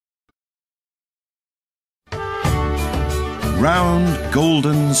round,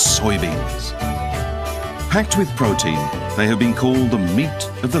 golden soybeans. Packed with protein, they have been called the meat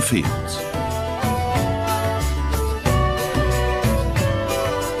of the fields.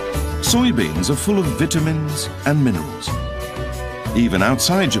 Soybeans are full of vitamins and minerals. Even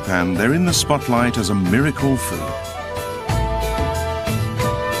outside Japan, they're in the spotlight as a miracle food.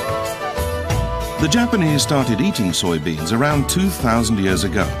 The Japanese started eating soybeans around 2,000 years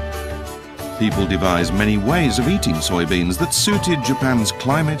ago. People devised many ways of eating soybeans that suited Japan's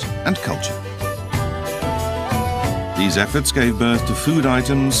climate and culture. These efforts gave birth to food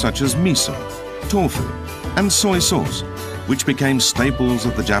items such as miso, tofu, and soy sauce, which became staples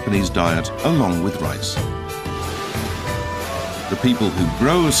of the Japanese diet along with rice. The people who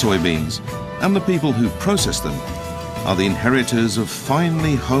grow soybeans and the people who process them are the inheritors of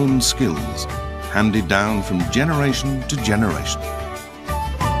finely honed skills handed down from generation to generation.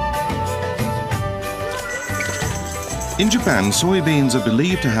 In Japan, soybeans are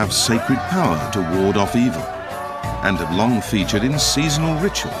believed to have sacred power to ward off evil and have long featured in seasonal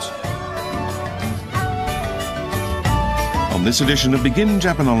rituals. On this edition of Begin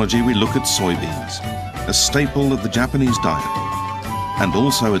Japanology, we look at soybeans, a staple of the Japanese diet, and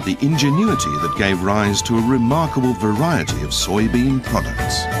also at the ingenuity that gave rise to a remarkable variety of soybean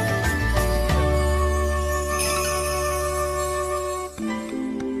products.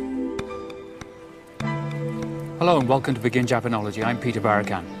 Hello and welcome to Begin Japanology. I'm Peter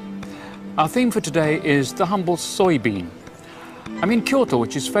Barakan. Our theme for today is the humble soybean. I'm in Kyoto,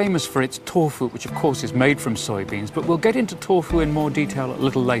 which is famous for its tofu, which of course is made from soybeans, but we'll get into tofu in more detail a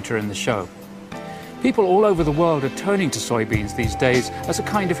little later in the show. People all over the world are turning to soybeans these days as a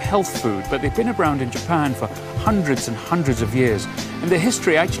kind of health food, but they've been around in Japan for hundreds and hundreds of years, and their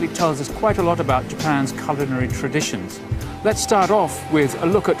history actually tells us quite a lot about Japan's culinary traditions. Let's start off with a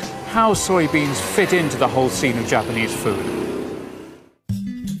look at how soybeans fit into the whole scene of Japanese food.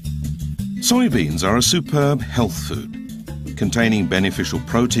 Soybeans are a superb health food, containing beneficial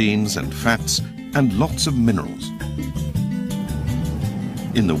proteins and fats and lots of minerals.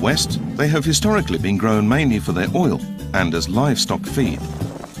 In the West, they have historically been grown mainly for their oil and as livestock feed.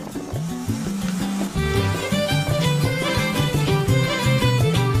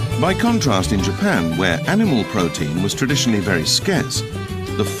 By contrast, in Japan, where animal protein was traditionally very scarce,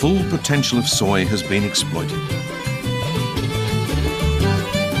 the full potential of soy has been exploited.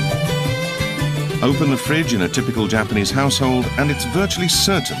 Open the fridge in a typical Japanese household and it's virtually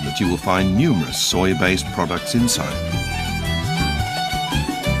certain that you will find numerous soy-based products inside.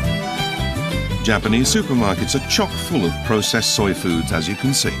 Japanese supermarkets are chock full of processed soy foods, as you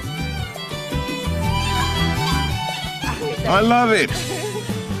can see. I love it!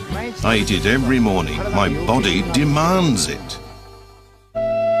 I eat it every morning. My body demands it.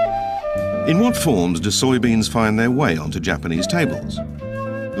 In what forms do soybeans find their way onto Japanese tables?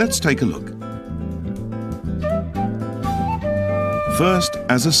 Let's take a look. First,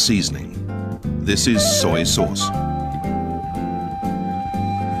 as a seasoning. This is soy sauce.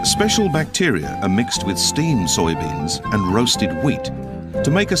 Special bacteria are mixed with steamed soybeans and roasted wheat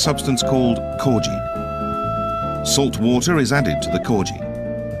to make a substance called koji. Salt water is added to the koji.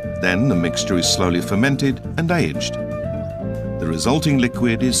 Then the mixture is slowly fermented and aged. The resulting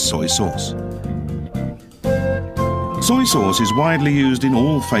liquid is soy sauce. Soy sauce is widely used in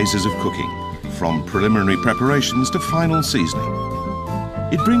all phases of cooking, from preliminary preparations to final seasoning.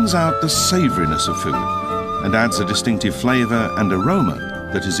 It brings out the savouriness of food and adds a distinctive flavour and aroma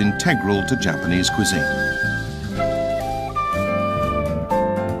that is integral to Japanese cuisine.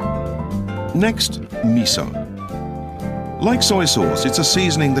 Next, miso. Like soy sauce, it's a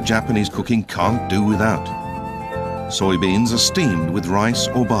seasoning that Japanese cooking can't do without. Soybeans are steamed with rice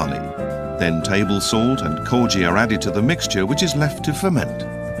or barley. Then table salt and koji are added to the mixture, which is left to ferment.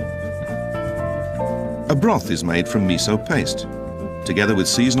 A broth is made from miso paste. Together with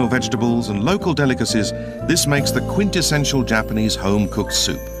seasonal vegetables and local delicacies, this makes the quintessential Japanese home-cooked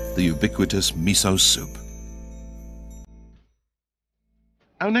soup, the ubiquitous miso soup.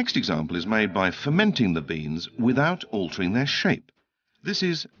 Our next example is made by fermenting the beans without altering their shape. This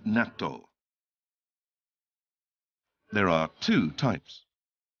is natto. There are two types.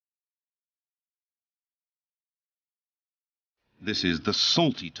 This is the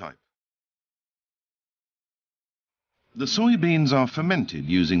salty type. The soybeans are fermented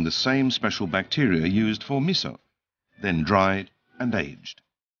using the same special bacteria used for miso, then dried and aged.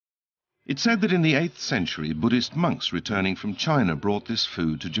 It's said that in the 8th century, Buddhist monks returning from China brought this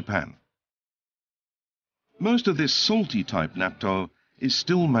food to Japan. Most of this salty type natto is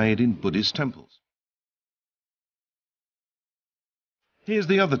still made in Buddhist temples. Here's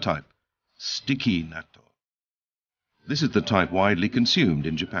the other type, sticky natto. This is the type widely consumed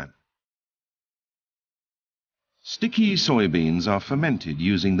in Japan. Sticky soybeans are fermented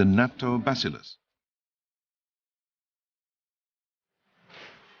using the natto bacillus.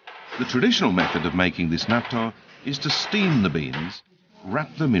 The traditional method of making this natto is to steam the beans,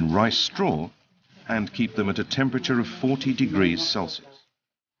 wrap them in rice straw, and keep them at a temperature of 40 degrees Celsius.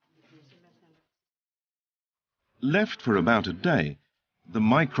 Left for about a day, the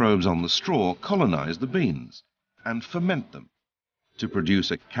microbes on the straw colonize the beans and ferment them to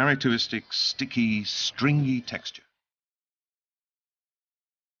produce a characteristic sticky, stringy texture.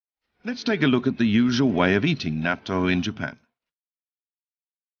 Let's take a look at the usual way of eating natto in Japan.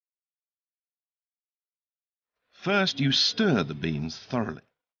 First, you stir the beans thoroughly.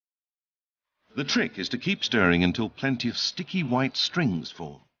 The trick is to keep stirring until plenty of sticky white strings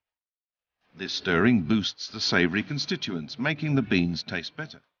form. This stirring boosts the savoury constituents, making the beans taste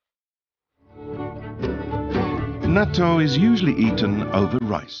better. Natto is usually eaten over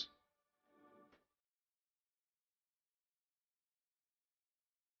rice.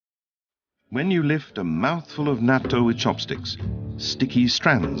 When you lift a mouthful of natto with chopsticks, sticky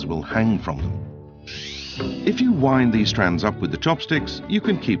strands will hang from them. If you wind these strands up with the chopsticks, you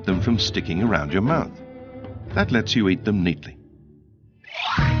can keep them from sticking around your mouth. That lets you eat them neatly.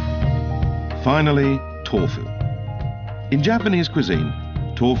 Finally, tofu. In Japanese cuisine,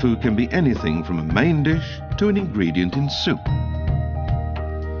 tofu can be anything from a main dish to an ingredient in soup.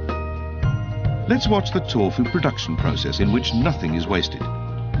 Let's watch the tofu production process in which nothing is wasted.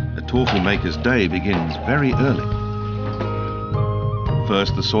 A tofu maker's day begins very early.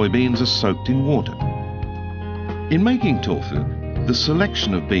 First, the soybeans are soaked in water. In making tofu, the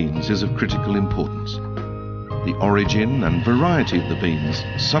selection of beans is of critical importance. The origin and variety of the beans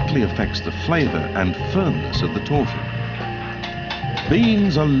subtly affects the flavour and firmness of the tofu.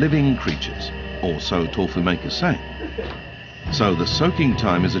 Beans are living creatures, or so tofu makers say. So the soaking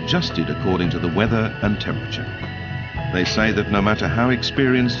time is adjusted according to the weather and temperature. They say that no matter how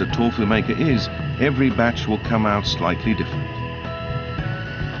experienced a tofu maker is, every batch will come out slightly different.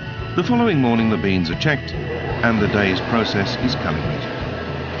 The following morning the beans are checked and the day's process is calibrated.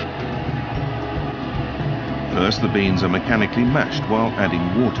 First, the beans are mechanically mashed while adding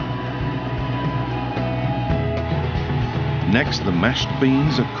water. Next, the mashed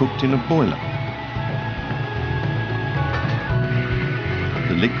beans are cooked in a boiler.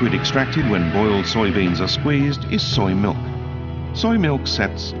 The liquid extracted when boiled soybeans are squeezed is soy milk. Soy milk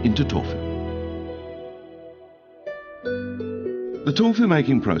sets into tofu. The tofu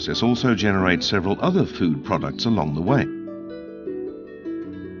making process also generates several other food products along the way.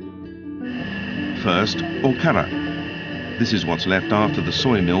 First, okara. This is what's left after the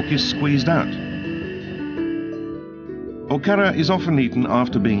soy milk is squeezed out. Okara is often eaten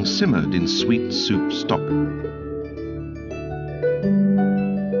after being simmered in sweet soup stock.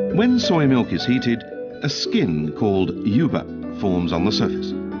 When soy milk is heated, a skin called yuba forms on the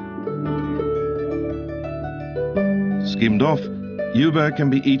surface. Skimmed off, yuba can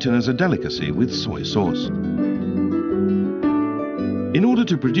be eaten as a delicacy with soy sauce. In order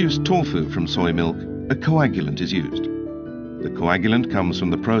to produce tofu from soy milk, a coagulant is used. The coagulant comes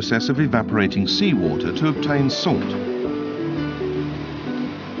from the process of evaporating seawater to obtain salt.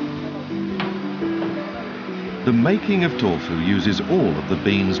 The making of tofu uses all of the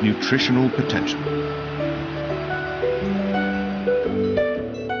bean's nutritional potential.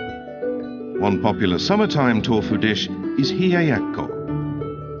 One popular summertime tofu dish is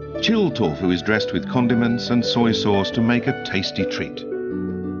hiyayakko. Chilled tofu is dressed with condiments and soy sauce to make a tasty treat.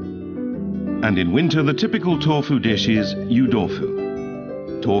 And in winter, the typical tofu dish is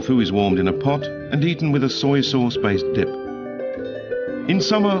yudofu. Tofu is warmed in a pot and eaten with a soy sauce-based dip. In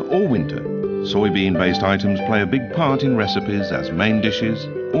summer or winter, soybean-based items play a big part in recipes as main dishes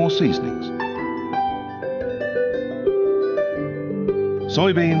or seasonings.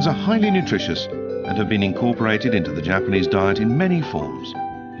 Soybeans are highly nutritious and have been incorporated into the Japanese diet in many forms,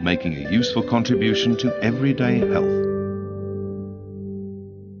 making a useful contribution to everyday health.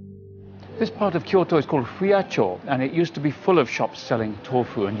 This part of Kyoto is called Fuyacho, and it used to be full of shops selling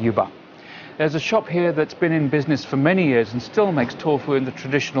tofu and yuba. There's a shop here that's been in business for many years and still makes tofu in the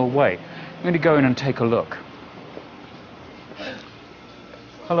traditional way. I'm going to go in and take a look.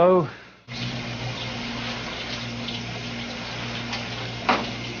 Hello.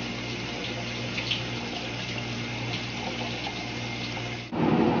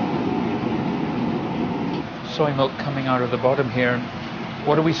 Soy milk coming out of the bottom here.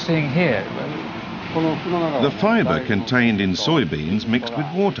 What are we seeing here? The fibre contained in soybeans mixed with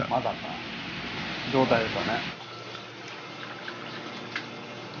water.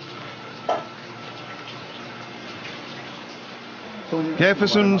 Care for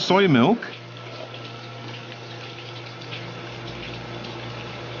some soy milk?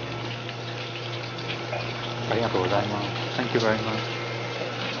 Thank you very much.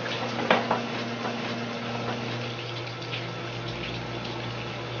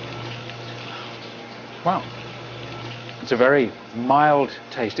 Wow. It's a very mild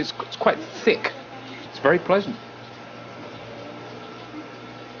taste. It's quite thick. It's very pleasant.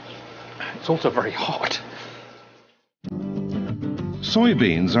 It's also very hot.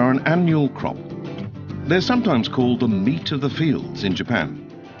 Soybeans are an annual crop. They're sometimes called the meat of the fields in Japan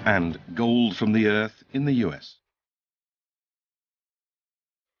and gold from the earth in the US.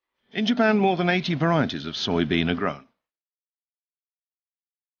 In Japan, more than 80 varieties of soybean are grown.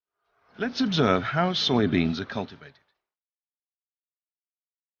 Let's observe how soybeans are cultivated.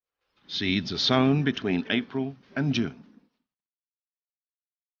 Seeds are sown between April and June.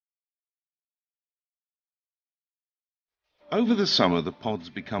 Over the summer, the pods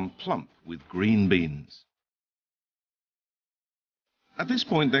become plump with green beans. At this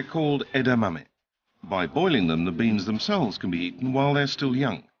point, they're called edamame. By boiling them, the beans themselves can be eaten while they're still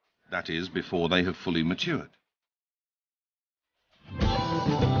young. That is, before they have fully matured.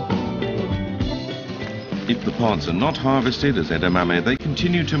 If the pods are not harvested as edamame, they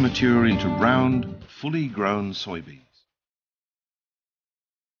continue to mature into round, fully grown soybeans.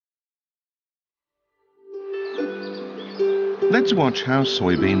 Let's watch how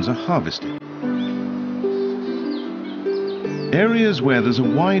soybeans are harvested. Areas where there's a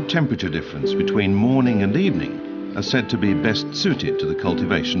wide temperature difference between morning and evening are said to be best suited to the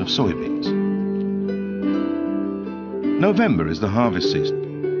cultivation of soybeans. November is the harvest season.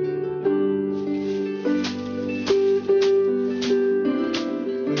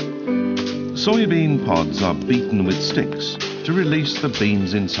 Soybean pods are beaten with sticks to release the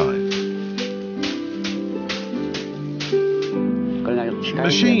beans inside.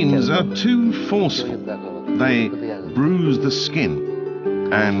 Machines are too forceful. They bruise the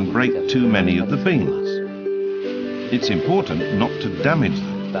skin and break too many of the beans. It's important not to damage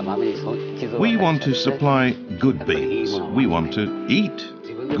them. We want to supply good beans. We want to eat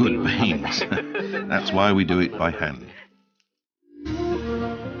good beans. That's why we do it by hand.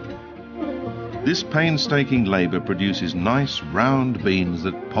 This painstaking labour produces nice round beans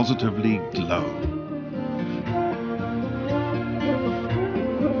that positively glow.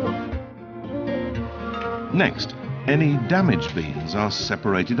 Next, any damaged beans are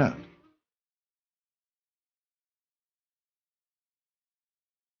separated out.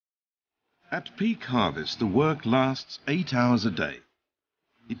 At peak harvest, the work lasts 8 hours a day.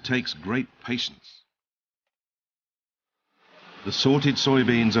 It takes great patience. The sorted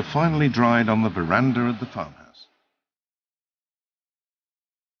soybeans are finally dried on the veranda of the farmhouse.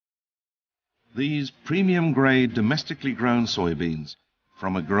 These premium-grade, domestically grown soybeans,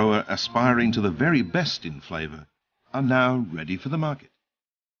 from a grower aspiring to the very best in flavour, are now ready for the market.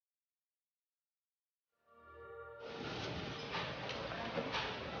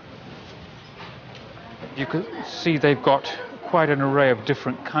 You can see they've got quite an array of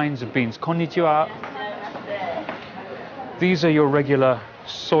different kinds of beans. Konnichiwa. These are your regular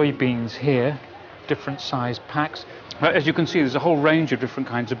soybeans here, different size packs. As you can see, there's a whole range of different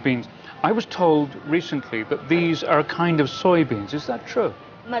kinds of beans. I was told recently that these are a kind of soybeans. Is that true?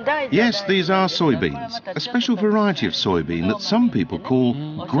 Yes, these are soybeans, a special variety of soybean that some people call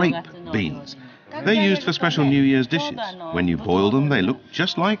grape beans. They're used for special New Year's dishes. When you boil them, they look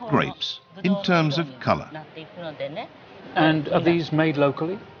just like grapes in terms of colour. And are these made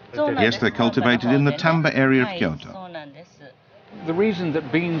locally? Yes, they're cultivated in the Tamba area of Kyoto. The reason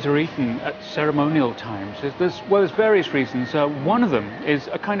that beans are eaten at ceremonial times is there's various reasons. One of them is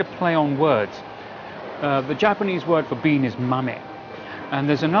a kind of play on words. The Japanese word for bean is mame. And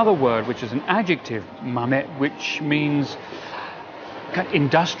there's another word which is an adjective, mame, which means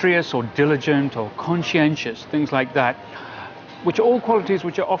industrious or diligent or conscientious, things like that, which are all qualities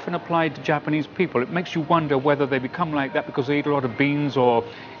which are often applied to Japanese people. It makes you wonder whether they become like that because they eat a lot of beans or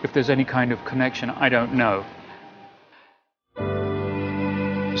if there's any kind of connection. I don't know.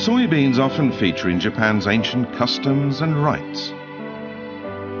 Soybeans often feature in Japan's ancient customs and rites.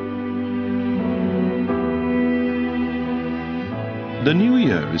 The New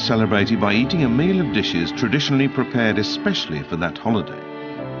Year is celebrated by eating a meal of dishes traditionally prepared especially for that holiday.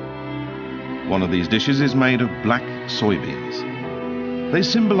 One of these dishes is made of black soybeans. They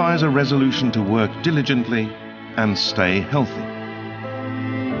symbolize a resolution to work diligently and stay healthy.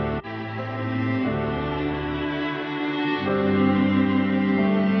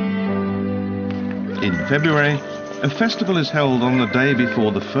 In February, a festival is held on the day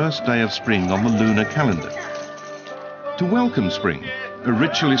before the first day of spring on the lunar calendar. To welcome spring, a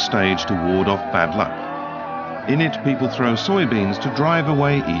ritual is staged to ward off bad luck. In it, people throw soybeans to drive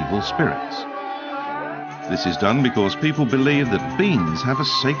away evil spirits. This is done because people believe that beans have a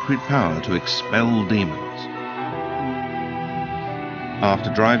sacred power to expel demons.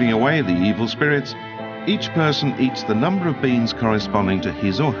 After driving away the evil spirits, each person eats the number of beans corresponding to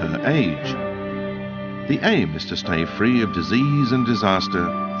his or her age. The aim is to stay free of disease and disaster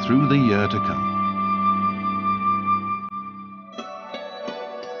through the year to come.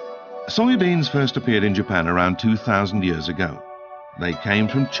 Soybeans first appeared in Japan around 2,000 years ago. They came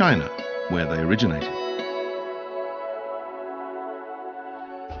from China, where they originated.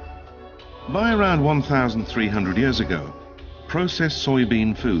 By around 1,300 years ago, processed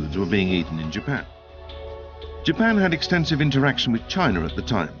soybean foods were being eaten in Japan. Japan had extensive interaction with China at the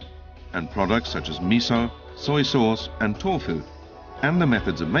time, and products such as miso, soy sauce and tofu, and the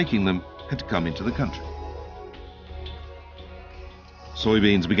methods of making them, had come into the country.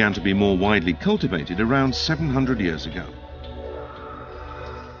 Soybeans began to be more widely cultivated around 700 years ago.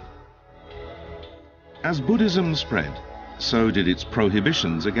 As Buddhism spread, so did its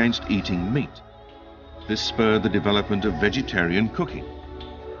prohibitions against eating meat. This spurred the development of vegetarian cooking.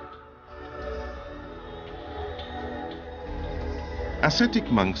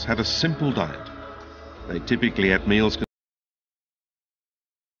 Ascetic monks had a simple diet. They typically ate meals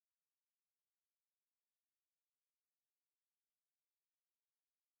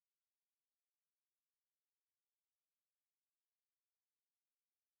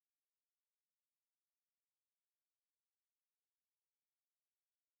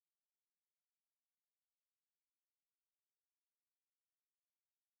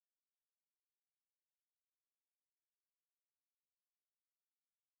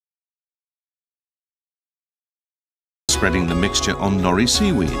spreading the mixture on nori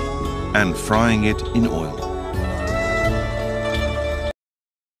seaweed and frying it in oil.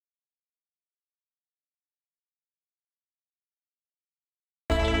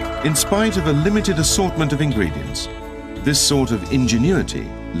 In spite of a limited assortment of ingredients, this sort of ingenuity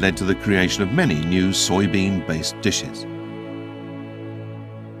led to the creation of many new soybean-based dishes.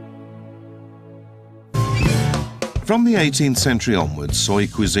 From the 18th century onwards, soy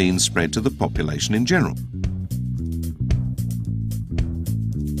cuisine spread to the population in general.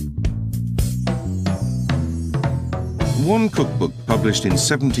 One cookbook published in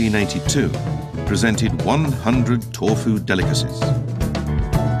 1782 presented 100 tofu delicacies.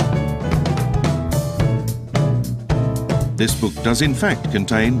 This book does in fact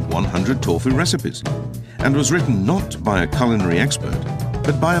contain 100 tofu recipes and was written not by a culinary expert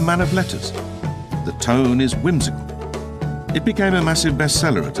but by a man of letters. The tone is whimsical. It became a massive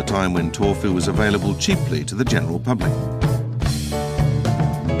bestseller at a time when tofu was available cheaply to the general public.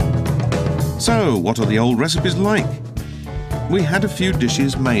 So, what are the old recipes like? We had a few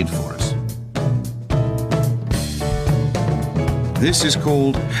dishes made for us. This is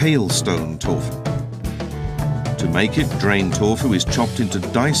called hailstone tofu. To make it, drained tofu is chopped into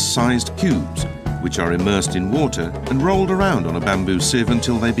dice-sized cubes, which are immersed in water and rolled around on a bamboo sieve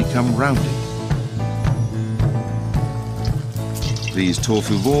until they become rounded. These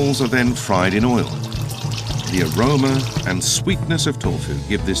tofu balls are then fried in oil. The aroma and sweetness of tofu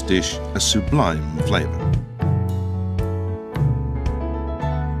give this dish a sublime flavor.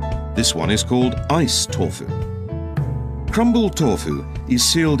 This one is called ice tofu. Crumbled tofu is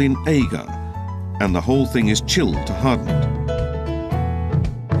sealed in agar, and the whole thing is chilled to harden it.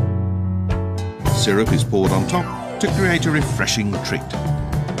 Syrup is poured on top to create a refreshing treat.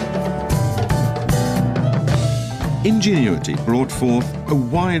 Ingenuity brought forth a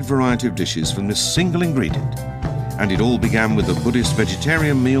wide variety of dishes from this single ingredient, and it all began with the Buddhist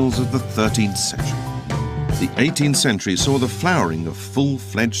vegetarian meals of the 13th century. The 18th century saw the flowering of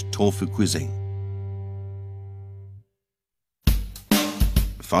full-fledged tofu cuisine.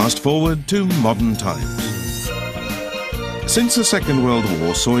 Fast forward to modern times. Since the Second World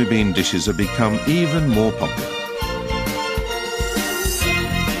War, soybean dishes have become even more popular.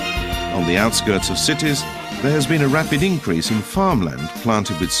 On the outskirts of cities, there has been a rapid increase in farmland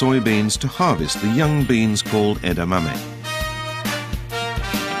planted with soybeans to harvest the young beans called edamame.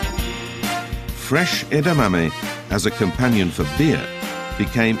 Fresh edamame, as a companion for beer,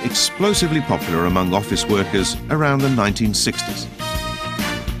 became explosively popular among office workers around the 1960s.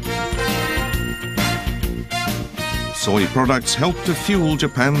 Soy products helped to fuel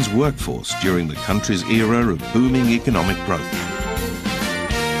Japan's workforce during the country's era of booming economic growth.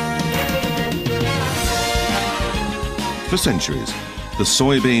 For centuries, the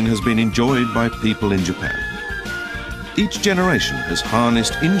soybean has been enjoyed by people in Japan. Each generation has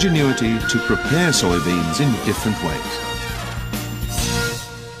harnessed ingenuity to prepare soybeans in different ways.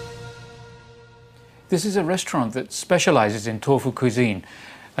 This is a restaurant that specializes in tofu cuisine.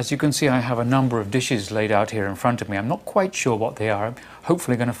 As you can see, I have a number of dishes laid out here in front of me. I'm not quite sure what they are. I'm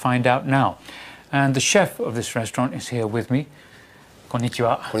hopefully going to find out now. And the chef of this restaurant is here with me.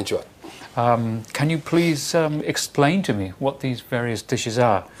 Konnichiwa. Konnichiwa. Can you please explain to me what these various dishes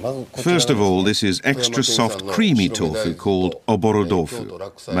are? First of all, this is extra soft creamy tofu called oboro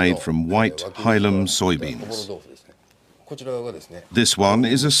tofu, made from white Highland soybeans. This one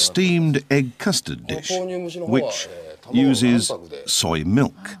is a steamed egg custard dish, which uses soy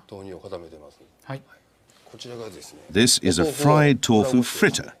milk. This is a fried tofu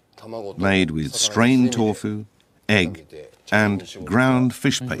fritter, made with strained tofu, egg, and ground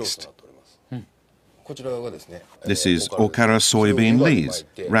fish paste. This is okara soybean lees,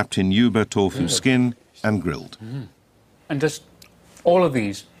 wrapped in yuba tofu skin and grilled. And just all of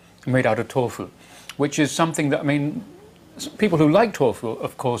these are made out of tofu, which is something that, I mean, people who like tofu,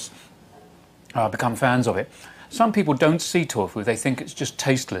 of course, become fans of it. Some people don't see tofu. They think it's just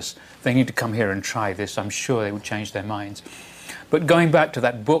tasteless. They need to come here and try this. I'm sure they would change their minds. But going back to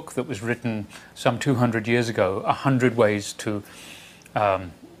that book that was written some 200 years ago, 100 Ways to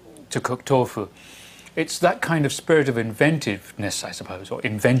Cook Tofu, it's that kind of spirit of inventiveness, I suppose, or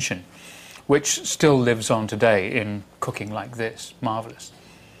invention, which still lives on today in cooking like this. Marvelous.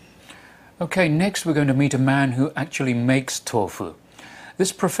 Okay, next we're going to meet a man who actually makes tofu.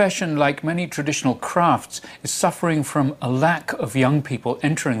 This profession, like many traditional crafts, is suffering from a lack of young people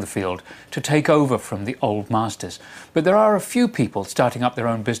entering the field to take over from the old masters. But there are a few people starting up their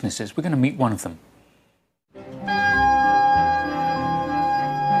own businesses. We're going to meet one of them.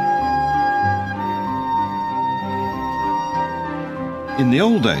 In the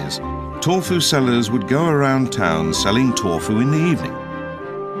old days, tofu sellers would go around town selling tofu in the evening.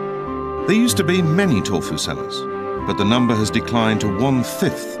 There used to be many tofu sellers, but the number has declined to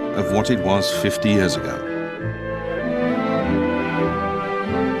 1/5 of what it was 50 years ago.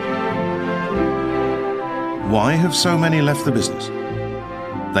 Why have so many left the business?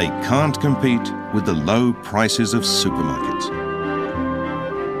 They can't compete with the low prices of supermarkets.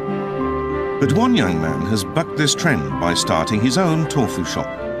 But one young man has bucked this trend by starting his own tofu shop.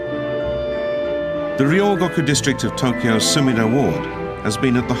 The Ryogoku district of Tokyo's Sumida ward has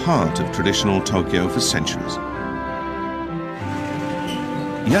been at the heart of traditional Tokyo for centuries.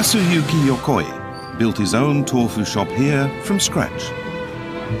 Yasuyuki Yokoi built his own tofu shop here from scratch.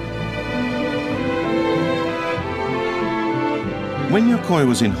 When Yokoi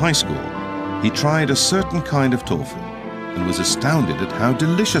was in high school, he tried a certain kind of tofu and was astounded at how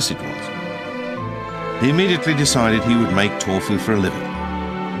delicious it was. He immediately decided he would make tofu for a living.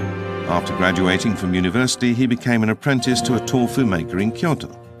 After graduating from university, he became an apprentice to a tofu maker in Kyoto.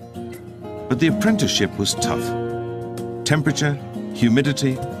 But the apprenticeship was tough. Temperature,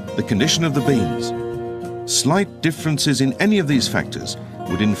 humidity, the condition of the beans. Slight differences in any of these factors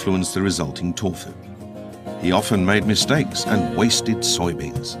would influence the resulting tofu. He often made mistakes and wasted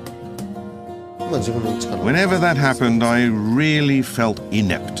soybeans. Whenever that happened, I really felt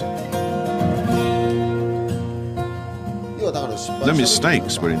inept. The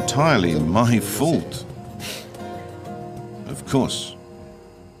mistakes were entirely my fault. Of course.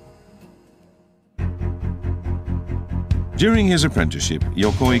 During his apprenticeship,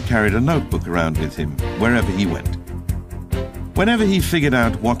 Yokoi carried a notebook around with him wherever he went. Whenever he figured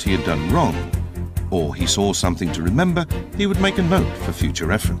out what he had done wrong, or he saw something to remember, he would make a note for future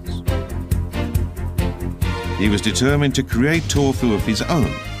reference. He was determined to create tofu of his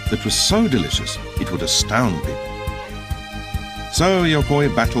own that was so delicious it would astound people. So Yokoi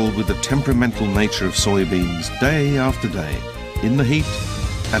battled with the temperamental nature of soybeans day after day, in the heat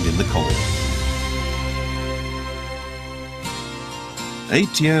and in the cold.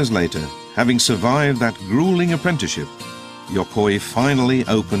 8 years later, having survived that grueling apprenticeship, Yokoi finally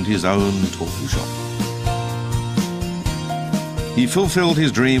opened his own tofu shop. He fulfilled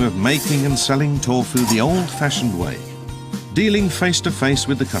his dream of making and selling tofu the old-fashioned way, dealing face-to-face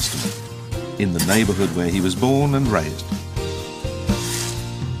with the customer, in the neighborhood where he was born and raised.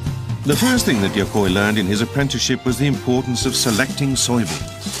 The first thing that Yokoi learned in his apprenticeship was the importance of selecting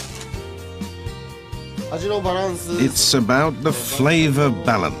soybeans. It's about the flavor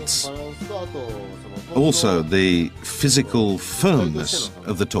balance. Also, the physical firmness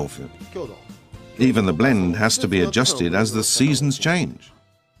of the tofu. Even the blend has to be adjusted as the seasons change.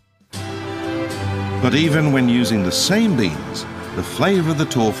 But even when using the same beans, the flavor of the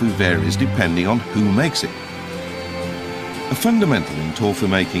tofu varies depending on who makes it. A fundamental in tofu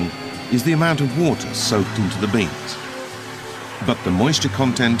making is the amount of water soaked into the beans. But the moisture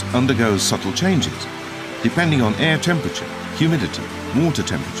content undergoes subtle changes, depending on air temperature, humidity, water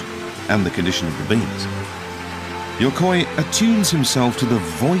temperature, and the condition of the beans. Yokoi attunes himself to the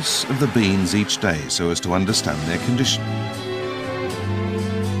voice of the beans each day so as to understand their condition.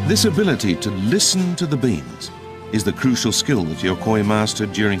 This ability to listen to the beans is the crucial skill that Yokoi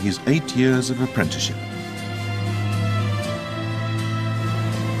mastered during his 8 years of apprenticeship.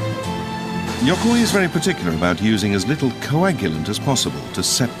 Yokoi is very particular about using as little coagulant as possible to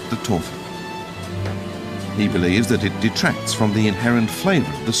set the tofu. He believes that it detracts from the inherent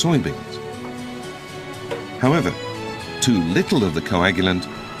flavour of the soybeans. However, too little of the coagulant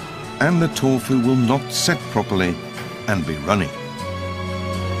and the tofu will not set properly and be runny.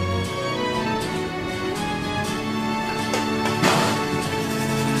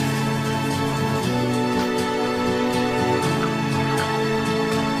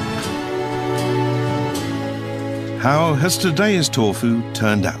 How has today's tofu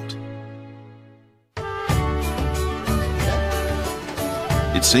turned out?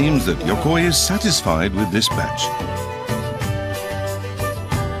 It seems that Yokoi is satisfied with this batch.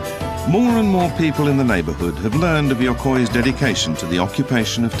 More and more people in the neighbourhood have learned of Yokoi's dedication to the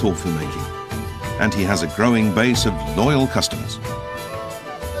occupation of tofu making, and he has a growing base of loyal customers.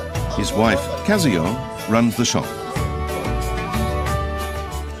 His wife, Kazuyo, runs the shop.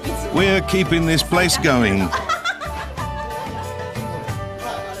 We're keeping this place going.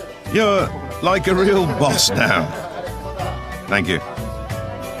 You're like a real boss now. Thank you.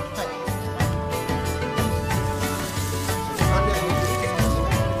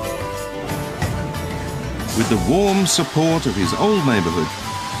 With the warm support of his old neighbourhood,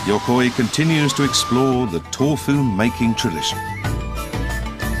 Yokoi continues to explore the tofu making tradition.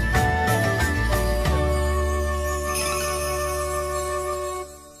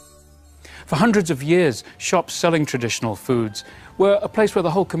 For hundreds of years, shops selling traditional foods were a place where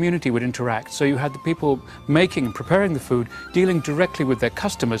the whole community would interact. So you had the people making and preparing the food dealing directly with their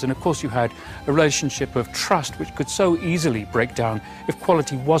customers, and of course you had a relationship of trust which could so easily break down if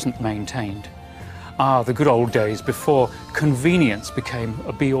quality wasn't maintained. Ah, the good old days before convenience became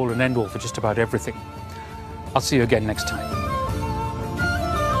a be-all and end-all for just about everything. I'll see you again next time.